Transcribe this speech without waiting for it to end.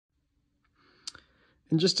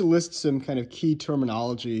And just to list some kind of key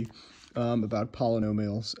terminology about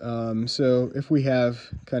polynomials. So if we have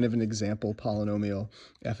kind of an example polynomial,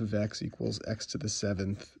 f of x equals x to the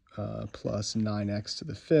 7th plus 9x to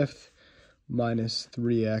the 5th minus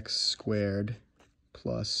 3x squared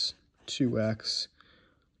plus 2x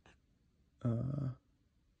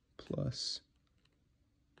plus,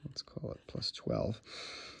 let's call it plus 12.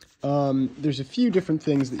 There's a few different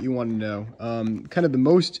things that you want to know. Kind of the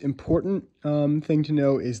most important thing to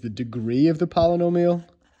know is the degree of the polynomial.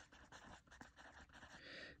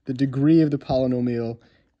 The degree of the polynomial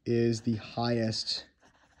is the highest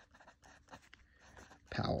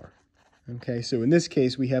power. Okay, so in this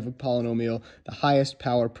case, we have a polynomial. The highest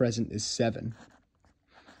power present is 7.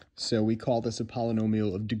 So we call this a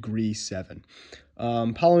polynomial of degree 7.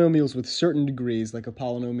 Polynomials with certain degrees, like a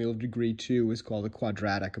polynomial of degree 2 is called a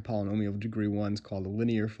quadratic. A polynomial of degree 1 is called a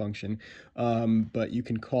linear function. But you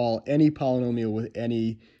can call any polynomial with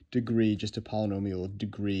any degree just a polynomial of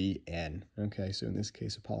degree n. Okay, so in this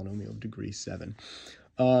case, a polynomial of degree 7.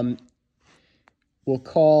 We'll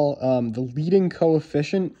call the leading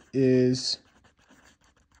coefficient is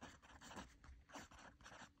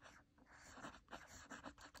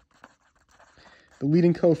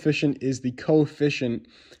the coefficient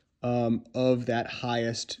of that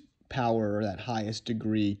highest power or that highest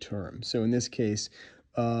degree term. So in this case,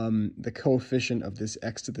 the coefficient of this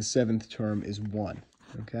x to the 7th term is 1.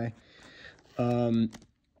 Okay.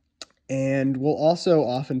 And we'll also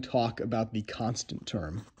often talk about the constant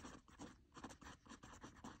term.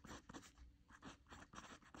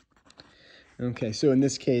 Okay, so in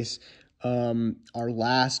this case, our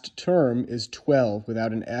last term is 12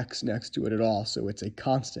 without an x next to it at all, so it's a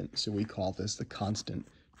constant, so we call this the constant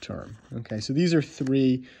term. Okay, so these are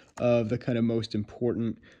three of the kind of most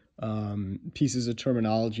important pieces of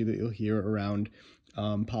terminology that you'll hear around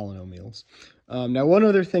polynomials. Now, one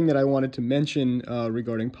other thing that I wanted to mention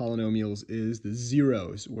regarding polynomials is the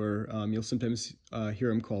zeros, where you'll sometimes hear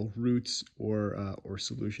them called roots or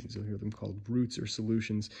solutions. You'll hear them called roots or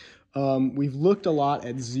solutions. We've looked a lot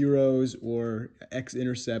at zeros or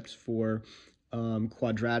x-intercepts for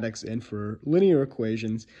quadratics and for linear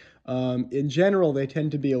equations. In general, they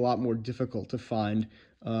tend to be a lot more difficult to find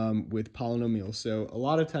with polynomials. So a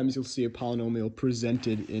lot of times you'll see a polynomial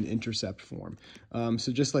presented in intercept form.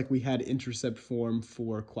 So just like we had intercept form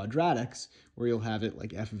for quadratics, where you'll have it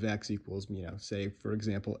like f of x equals, say, for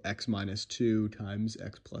example, x minus 2 times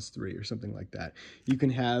x plus 3 or something like that. You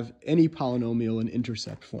can have any polynomial in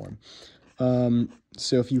intercept form.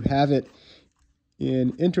 So if you have it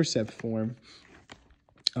in intercept form,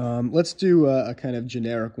 let's do a kind of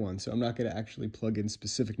generic one. So I'm not going to actually plug in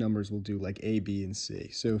specific numbers. We'll do like a, b, and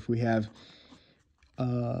c. So if we have,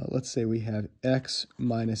 let's say we have x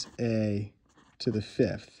minus a to the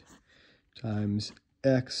 5th times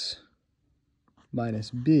x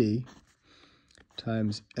minus b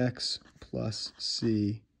times x plus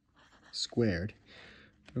c squared.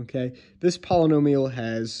 Okay, this polynomial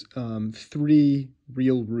has 3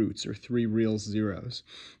 real roots or 3 real zeros.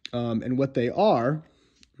 And what they are,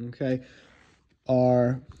 okay,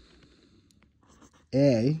 are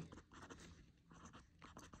a,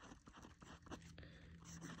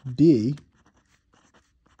 b,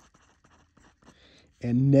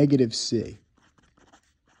 and negative c.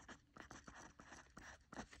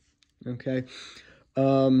 Okay,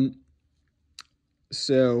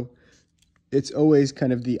 so it's always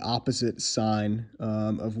kind of the opposite sign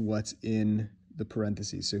of what's in the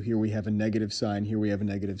parentheses. So here we have a negative sign, here we have a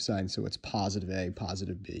negative sign, so it's positive A,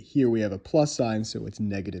 positive B. Here we have a plus sign, so it's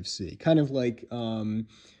negative C. Kind of like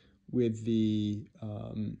with the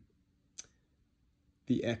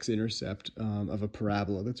x-intercept of a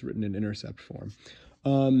parabola that's written in intercept form.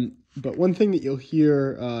 But one thing that you'll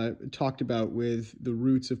hear talked about with the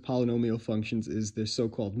roots of polynomial functions is their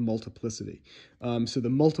so-called multiplicity. So the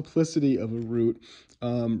multiplicity of a root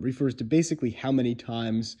refers to basically how many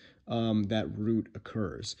times that root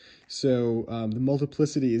occurs. So the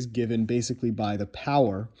multiplicity is given basically by the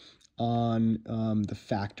power on the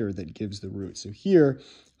factor that gives the root. So here,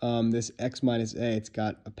 this x minus a, it's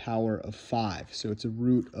got a power of 5. So it's a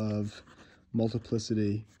root of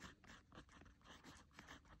multiplicity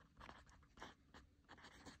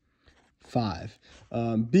 5.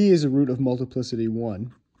 B is a root of multiplicity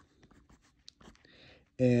 1.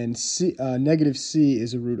 And C, negative c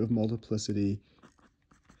is a root of multiplicity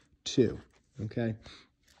 2. Okay?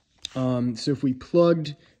 So if we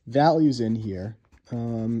plugged values in here,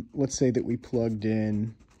 let's say that we plugged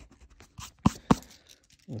in,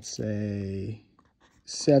 let's say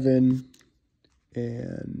 7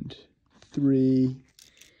 and 3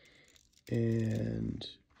 and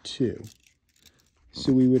 2.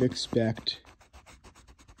 So we would expect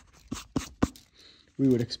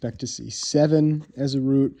to see 7 as a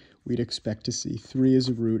root, we'd expect to see 3 as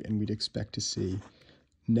a root, and we'd expect to see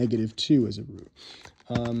 -2 as a root.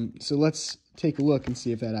 So let's take a look and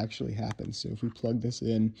see if that actually happens. So if we plug this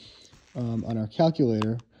in on our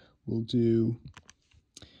calculator, we'll do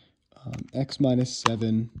x minus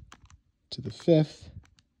 7 to the 5th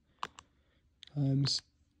times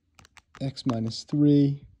x minus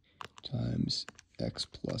 3 times x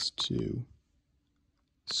plus 2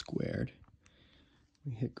 squared.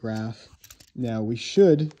 We hit graph. Now we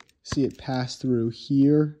should see it pass through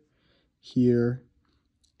here, here,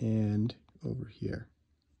 and over here.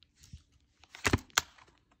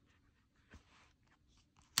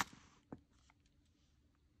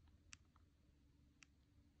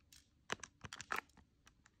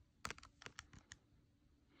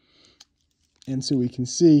 And so we can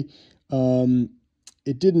see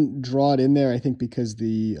it didn't draw it in there, I think because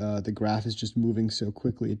the graph is just moving so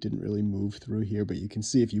quickly, it didn't really move through here. But you can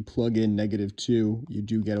see if you plug in -2, you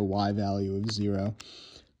do get a y value of 0.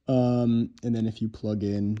 And then if you plug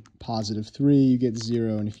in +3, you get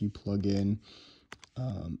 0. And if you plug in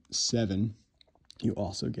 7, you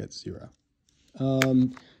also get 0.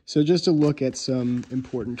 So just to look at some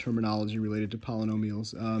important terminology related to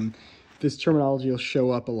polynomials. This terminology will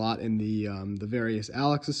show up a lot in the various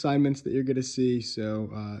ALEKS assignments that you're going to see,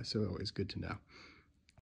 so always good to know.